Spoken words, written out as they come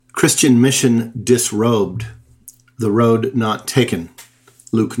Christian mission disrobed, the road not taken.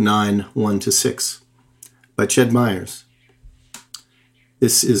 Luke 9, 1-6, by Ched Myers.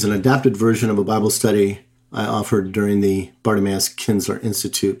 This is an adapted version of a Bible study I offered during the Bartimaeus Kinsler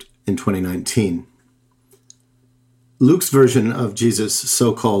Institute in 2019. Luke's version of Jesus'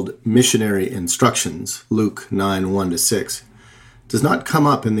 so-called missionary instructions, Luke 9, 1-6, does not come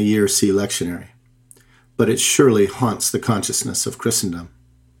up in the Year C lectionary, but it surely haunts the consciousness of Christendom.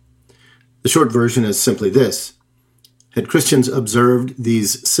 The short version is simply this: had Christians observed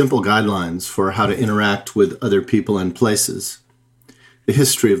these simple guidelines for how to interact with other people and places, the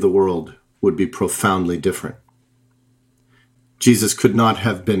history of the world would be profoundly different. Jesus could not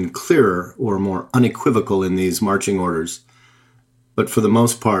have been clearer or more unequivocal in these marching orders, but for the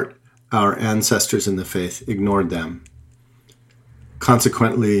most part, our ancestors in the faith ignored them.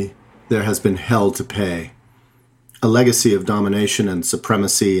 Consequently, there has been hell to pay, a legacy of domination and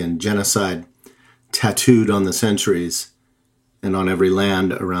supremacy and genocide tattooed on the centuries and on every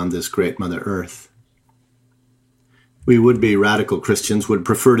land around this great Mother Earth. We would-be radical Christians would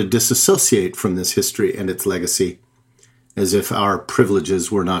prefer to disassociate from this history and its legacy, as if our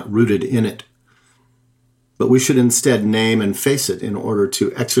privileges were not rooted in it. But we should instead name and face it in order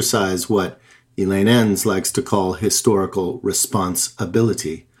to exercise what Elaine Enns likes to call historical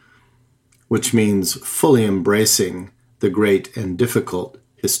responsibility, which means fully embracing the great and difficult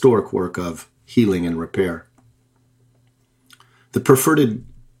historic work of healing and repair. The perverted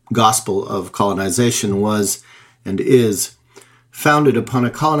gospel of colonization was and is founded upon a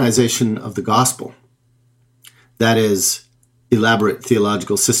colonization of the gospel. That is, elaborate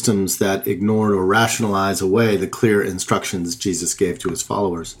theological systems that ignored or rationalize away the clear instructions Jesus gave to his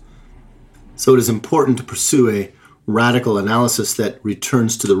followers. So it is important to pursue a radical analysis that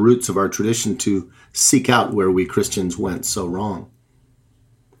returns to the roots of our tradition to seek out where we Christians went so wrong.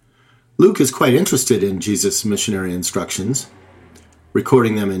 Luke is quite interested in Jesus' missionary instructions,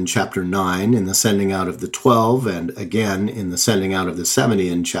 recording them in chapter 9 in the sending out of the 12 and again in the sending out of the 70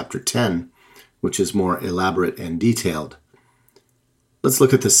 in chapter 10, which is more elaborate and detailed. Let's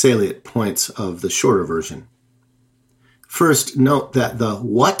look at the salient points of the shorter version. First, note that the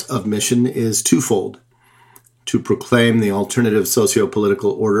what of mission is twofold: to proclaim the alternative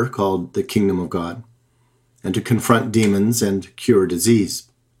socio-political order called the Kingdom of God, and to confront demons and cure disease.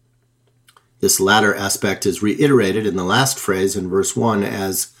 This latter aspect is reiterated in the last phrase in verse 1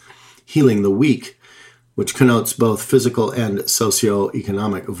 as healing the weak, which connotes both physical and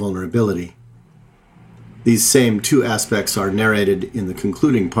socio-economic vulnerability. These same two aspects are narrated in the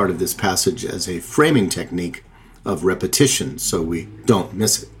concluding part of this passage as a framing technique of repetition, so we don't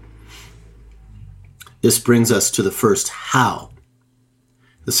miss it. This brings us to the first how.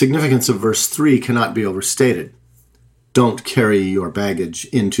 The significance of verse 3 cannot be overstated. Don't carry your baggage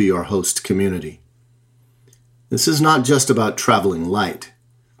into your host community. This is not just about traveling light.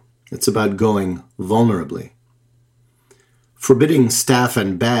 It's about going vulnerably. Forbidding staff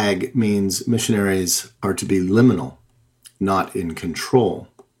and bag means missionaries are to be liminal, not in control.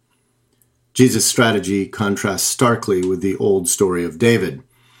 Jesus' strategy contrasts starkly with the old story of David,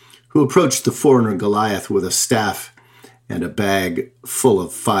 who approached the foreigner Goliath with a staff and a bag full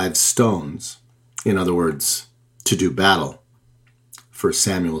of 5 stones. In other words, to do battle. 1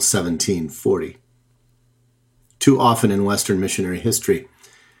 Samuel 17:40. Too often in Western missionary history,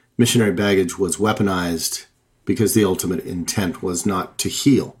 missionary baggage was weaponized because the ultimate intent was not to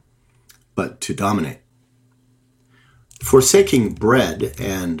heal, but to dominate. Forsaking bread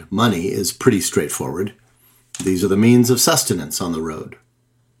and money is pretty straightforward. These are the means of sustenance on the road.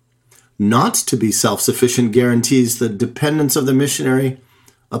 Not to be self-sufficient guarantees the dependence of the missionary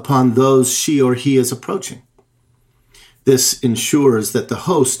upon those she or he is approaching. This ensures that the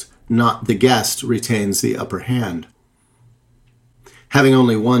host, not the guest, retains the upper hand. Having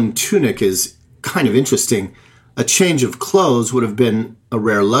only one tunic is kind of interesting. A change of clothes would have been a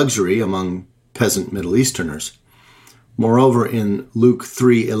rare luxury among peasant Middle Easterners. Moreover, in Luke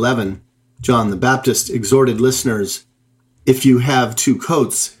 3:11, John the Baptist exhorted listeners, "If you have 2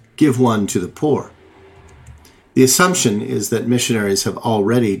 coats, give one to the poor." The assumption is that missionaries have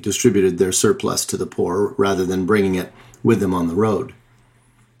already distributed their surplus to the poor rather than bringing it with them on the road.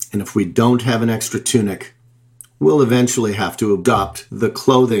 And if we don't have an extra tunic, we'll eventually have to adopt the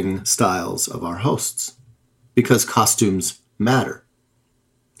clothing styles of our hosts, because costumes matter.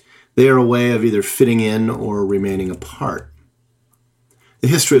 They are a way of either fitting in or remaining apart. The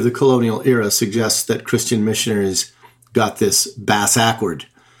history of the colonial era suggests that Christian missionaries got this bass-ackward.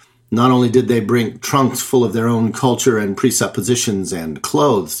 Not only did they bring trunks full of their own culture and presuppositions and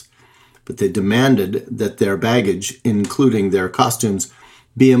clothes, but they demanded that their baggage, including their costumes,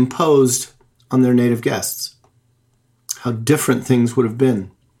 be imposed on their native guests. How different things would have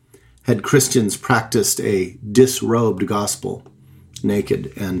been had Christians practiced a disrobed gospel,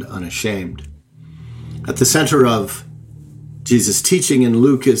 naked and unashamed. At the center of Jesus' teaching in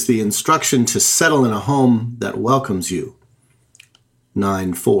Luke is the instruction to settle in a home that welcomes you.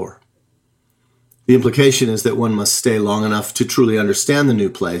 9:4. The implication is that one must stay long enough to truly understand the new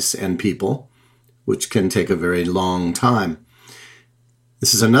place and people, which can take a very long time.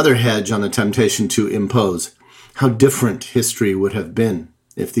 This is another hedge on the temptation to impose. How different history would have been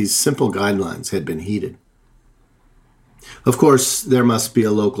if these simple guidelines had been heeded. Of course, there must be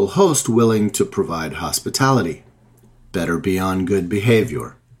a local host willing to provide hospitality. Better be on good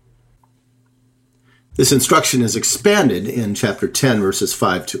behavior. This instruction is expanded in chapter 10, verses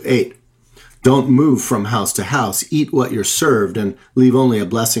 5-8. Don't move from house to house. Eat what you're served and leave only a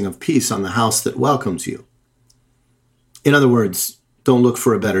blessing of peace on the house that welcomes you. In other words, don't look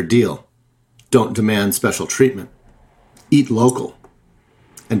for a better deal. Don't demand special treatment. Eat local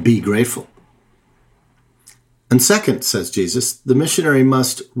and be grateful. And second, says Jesus, the missionary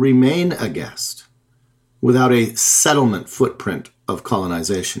must remain a guest without a settlement footprint of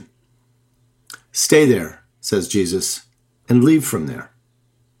colonization. Stay there, says Jesus, and leave from there.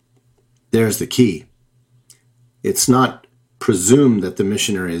 There's the key. It's not presumed that the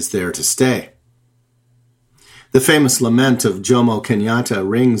missionary is there to stay. The famous lament of Jomo Kenyatta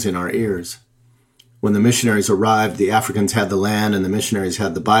rings in our ears. When the missionaries arrived, the Africans had the land and the missionaries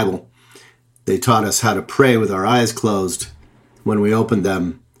had the Bible. They taught us how to pray with our eyes closed. When we opened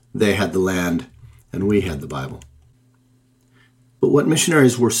them, they had the land and we had the Bible. But what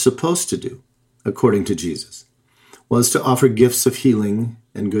missionaries were supposed to do, according to Jesus, was to offer gifts of healing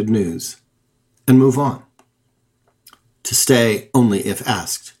and good news and move on. To stay only if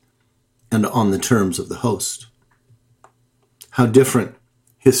asked and on the terms of the host. How different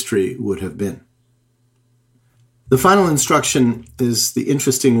history would have been. The final instruction is the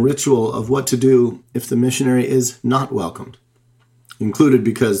interesting ritual of what to do if the missionary is not welcomed, included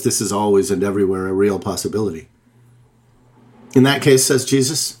because this is always and everywhere a real possibility. In that case, says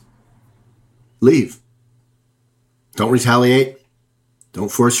Jesus, leave. Don't retaliate.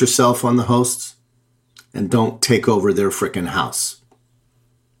 Don't force yourself on the hosts. And don't take over their frickin' house.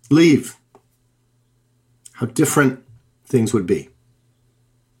 Leave. How different things would be.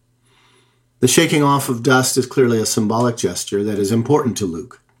 The shaking off of dust is clearly a symbolic gesture that is important to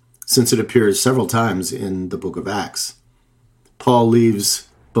Luke, since it appears several times in the book of Acts. Paul leaves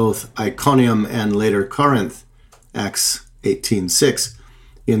both Iconium and later Corinth, Acts 18:6,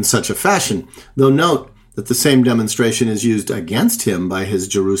 in such a fashion, though note that the same demonstration is used against him by his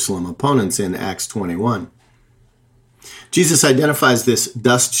Jerusalem opponents in Acts 21. Jesus identifies this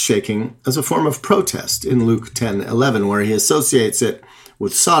dust shaking as a form of protest in Luke 10:11, where he associates it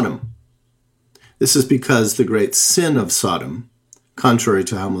with Sodom. This is because the great sin of Sodom, contrary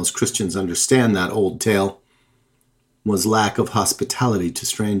to how most Christians understand that old tale, was lack of hospitality to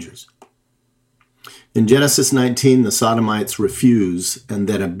strangers. In Genesis 19, the Sodomites refuse and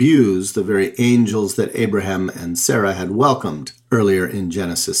then abuse the very angels that Abraham and Sarah had welcomed earlier in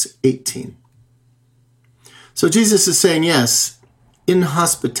Genesis 18. So Jesus is saying, yes,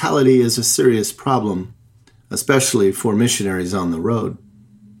 inhospitality is a serious problem, especially for missionaries on the road.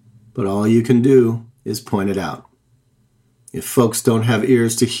 But all you can do is point it out. If folks don't have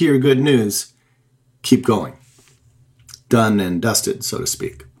ears to hear good news, keep going. Done and dusted, so to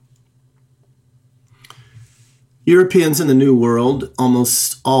speak. Europeans in the New World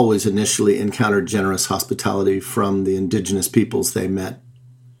almost always initially encountered generous hospitality from the indigenous peoples they met,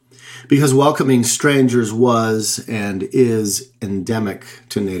 because welcoming strangers was and is endemic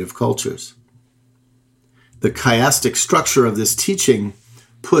to native cultures. The chiastic structure of this teaching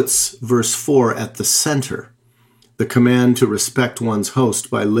puts verse 4 at the center, the command to respect one's host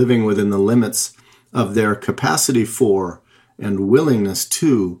by living within the limits of their capacity for and willingness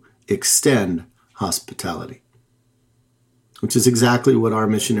to extend hospitality, which is exactly what our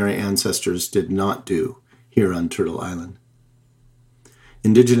missionary ancestors did not do here on Turtle Island.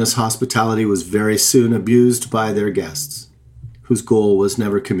 Indigenous hospitality was very soon abused by their guests, whose goal was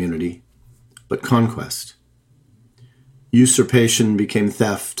never community, but conquest. Usurpation became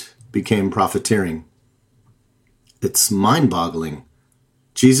theft, became profiteering. It's mind-boggling.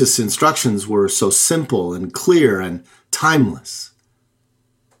 Jesus' instructions were so simple and clear and timeless.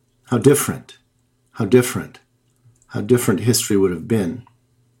 How different history would have been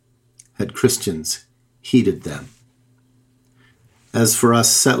had Christians heeded them. As for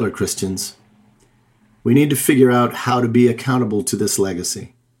us settler Christians, we need to figure out how to be accountable to this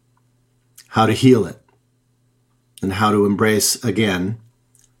legacy, how to heal it, and how to embrace again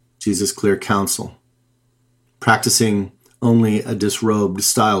Jesus' clear counsel, practicing only a disrobed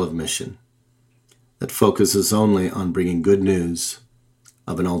style of mission that focuses only on bringing good news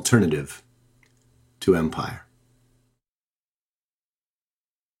of an alternative to empire.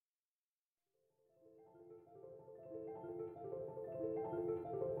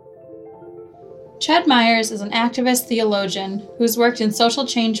 Ched Myers is an activist theologian who's worked in social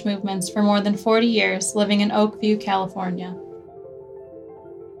change movements for more than 40 years, living in Oakview, California.